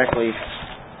sure exactly.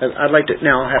 I'd like to.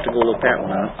 Now I'll have to go look that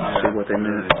one up and see what they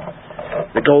meant.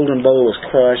 The golden bowl is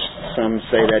crushed. Some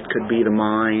say that could be the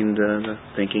mind,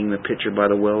 thinking the pitcher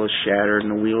by the well is shattered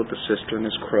and the wheel at the cistern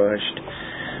is crushed.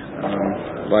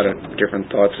 A lot of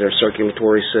different thoughts there.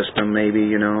 Circulatory system,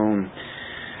 maybe,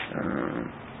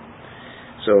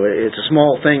 so it's a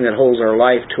small thing that holds our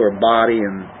life to our body,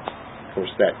 and of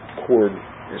course that cord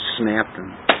is snapped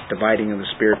and dividing of the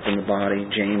spirit from the body.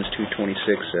 James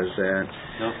 2:26 says that.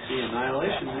 Don't see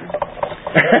annihilation there.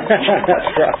 That's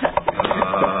right.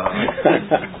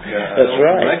 That's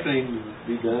right. Reckoning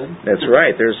be done. That's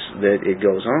right. It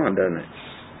goes on, doesn't it?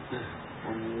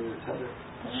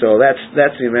 So that's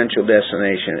the eventual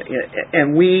destination.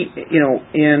 And we,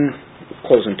 in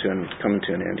closing to and coming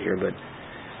to an end here, but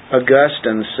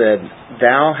Augustine said,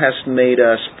 "Thou hast made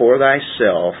us for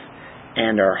thyself,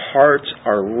 and our hearts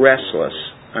are restless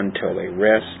until they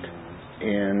rest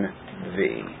in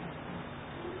thee."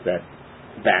 That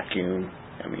vacuum.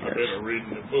 I've been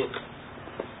reading a book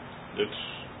that's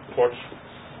what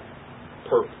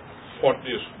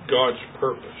is God's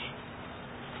purpose.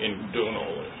 in doing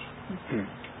all this.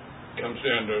 It comes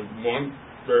down to one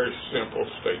very simple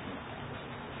statement.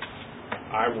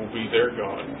 I will be their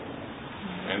God,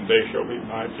 and they shall be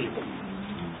my people.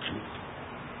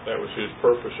 That was His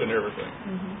purpose in everything.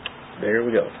 There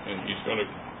we go. And He's going to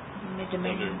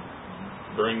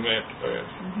bring that to pass.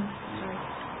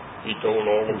 He told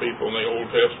all the people in the Old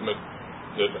Testament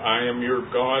that I am your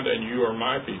God and you are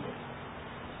my people.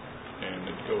 And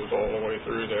it goes all the way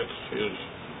through. That's His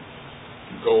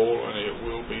goal, and it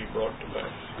will be brought to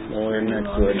pass. Well, isn't that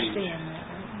good?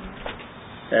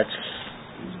 That's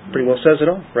pretty well says it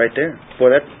all right there.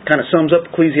 Boy, that kind of sums up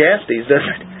Ecclesiastes,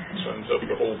 doesn't it? Sums up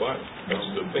the whole Bible. That's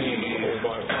the theme of the whole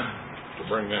Bible, to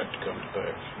bring that to come to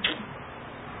pass.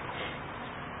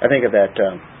 I think of that.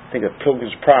 Think of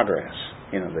Pilgrim's Progress.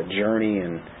 The journey,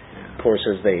 and of course,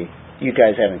 you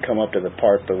guys haven't come up to the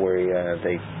part, but where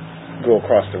they go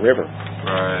across the river.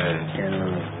 Right.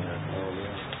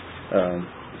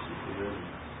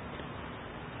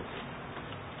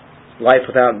 Life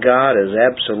without God is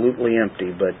absolutely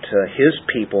empty, but His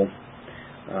people,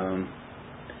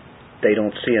 they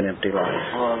don't see an empty life.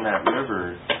 Well, on that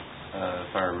river,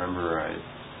 if I remember right,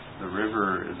 the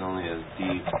river is only as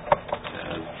deep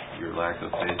as your lack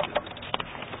of faith is.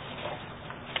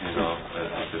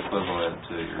 It's equivalent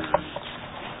to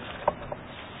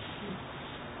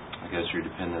your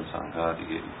dependence on God to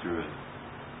get you through it.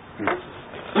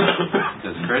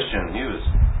 Because Christian, he was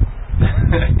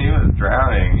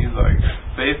drowning. He's like,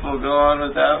 faithful, go on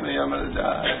without me, I'm going to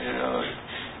die.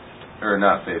 Or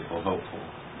not faithful, hopeful.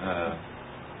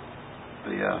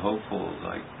 But yeah, hopeful is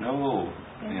like, no.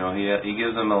 He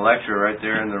gives them a lecture right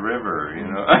there in the river.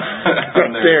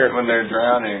 when they're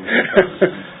drowning.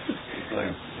 It's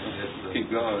like, keep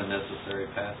going. The necessary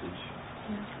passage.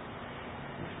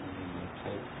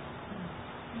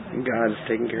 God is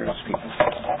taking care of His people.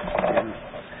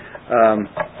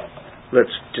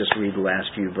 Let's just read the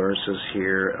last few verses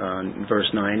here.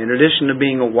 Verse 9. In addition to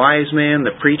being a wise man,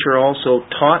 the preacher also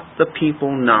taught the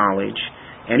people knowledge,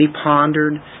 and he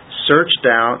pondered, searched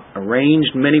out,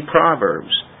 arranged many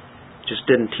proverbs. Just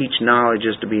didn't teach knowledge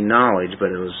just to be knowledge,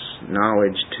 but it was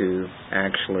knowledge to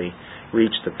actually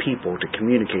reach the people, to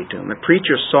communicate to them. The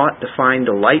preacher sought to find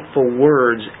delightful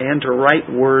words and to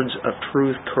write words of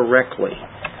truth correctly.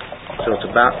 So it's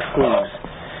about truth.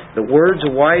 The words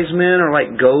of wise men are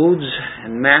like goads,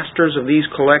 and masters of these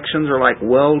collections are like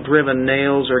well-driven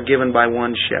nails are given by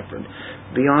one shepherd.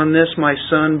 Beyond this, my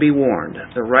son, be warned.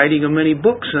 The writing of many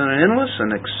books is endless,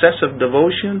 and excessive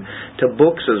devotion to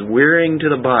books is wearying to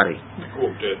the body.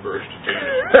 Quote that verse to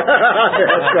James.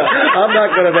 I'm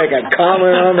not going to make a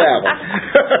comment on that one.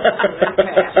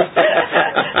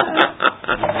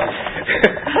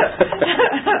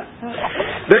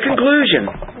 The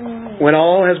conclusion, when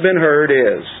all has been heard,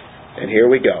 is, and here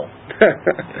we go,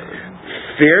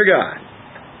 fear God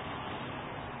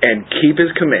and keep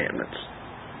His commandments,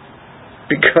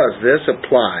 because this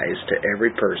applies to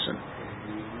every person.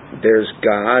 There's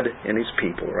God and His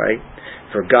people, right?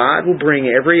 For God will bring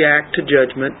every act to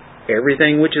judgment,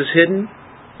 everything which is hidden,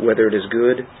 whether it is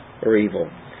good or evil.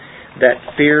 That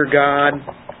fear God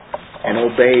and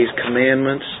obey His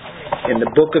commandments. In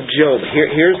the book of Job,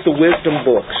 here's the wisdom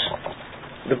books.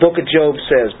 The book of Job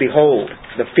says, behold,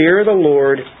 the fear of the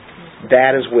Lord,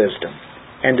 that is wisdom,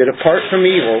 and to depart from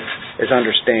evil is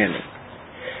understanding.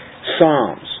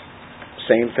 Psalms,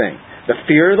 same thing. The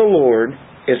fear of the Lord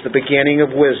is the beginning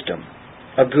of wisdom.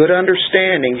 A good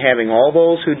understanding, having all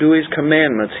those who do His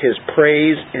commandments, His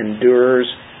praise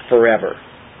endures forever.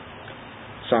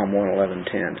 Psalm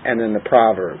 111:10. And then the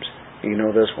Proverbs. You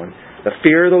know this one. The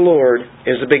fear of the Lord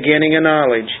is the beginning of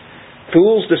knowledge.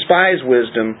 Fools despise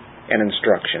wisdom and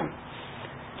instruction.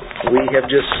 We have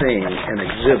just seen an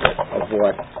exhibit of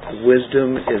what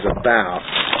wisdom is about.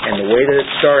 And the way that it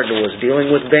started was dealing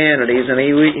with vanities. And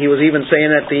he was even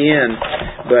saying at the end,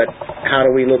 but how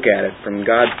do we look at it? From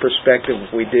God's perspective,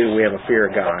 if we do, we have a fear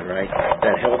of God, right?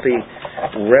 That healthy,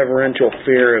 reverential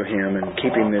fear of Him and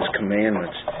keeping His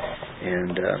commandments.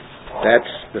 And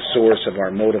that's the source of our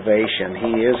motivation.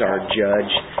 He is our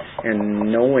judge, and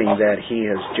knowing that He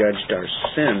has judged our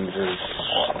sins is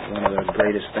one of the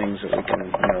greatest things that we can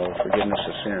know, forgiveness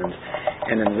of sins.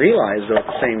 And then realize, though, at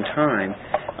the same time,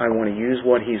 I want to use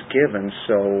what He's given,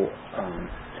 so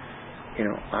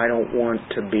I don't want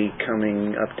to be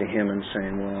coming up to Him and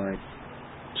saying, well, I'm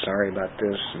sorry about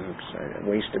this, and I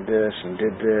wasted this, and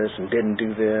did this, and didn't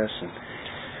do this,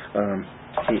 and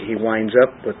He winds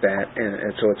up with that,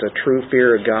 and so it's a true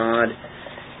fear of God,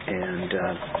 and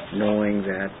knowing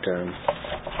that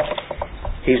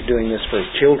He's doing this for His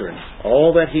children.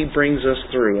 All that He brings us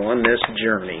through on this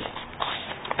journey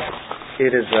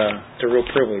it's a real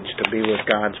privilege to be with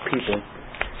God's people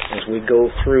as we go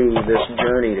through this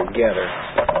journey together.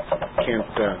 Can't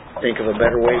think of a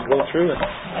better way to go through it.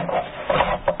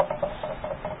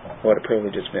 What a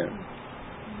privilege it's been.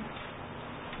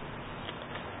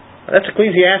 That's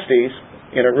Ecclesiastes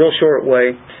in a real short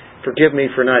way. Forgive me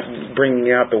for not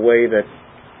bringing out the way that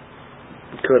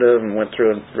could have and went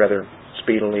through it rather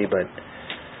speedily, but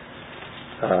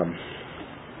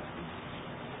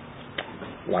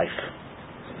life,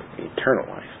 eternal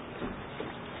life.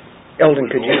 Eldon,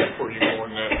 could you? Where are you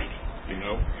going next? You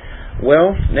know?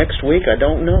 Well, next week I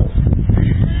don't know.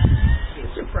 Be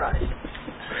a surprise.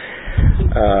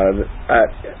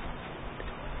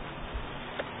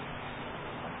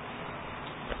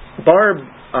 Barb,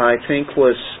 I think,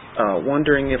 was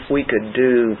wondering if we could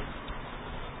do.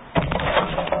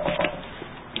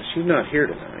 She's not here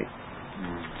tonight.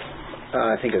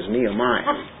 I think it's Nehemiah.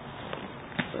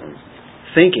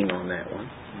 Thinking on that one.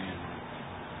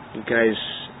 You guys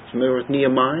familiar with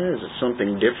Nehemiah? Is it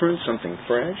something different, something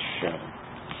fresh?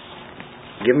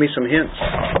 Give me some hints,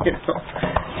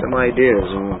 some ideas,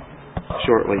 and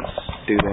shortly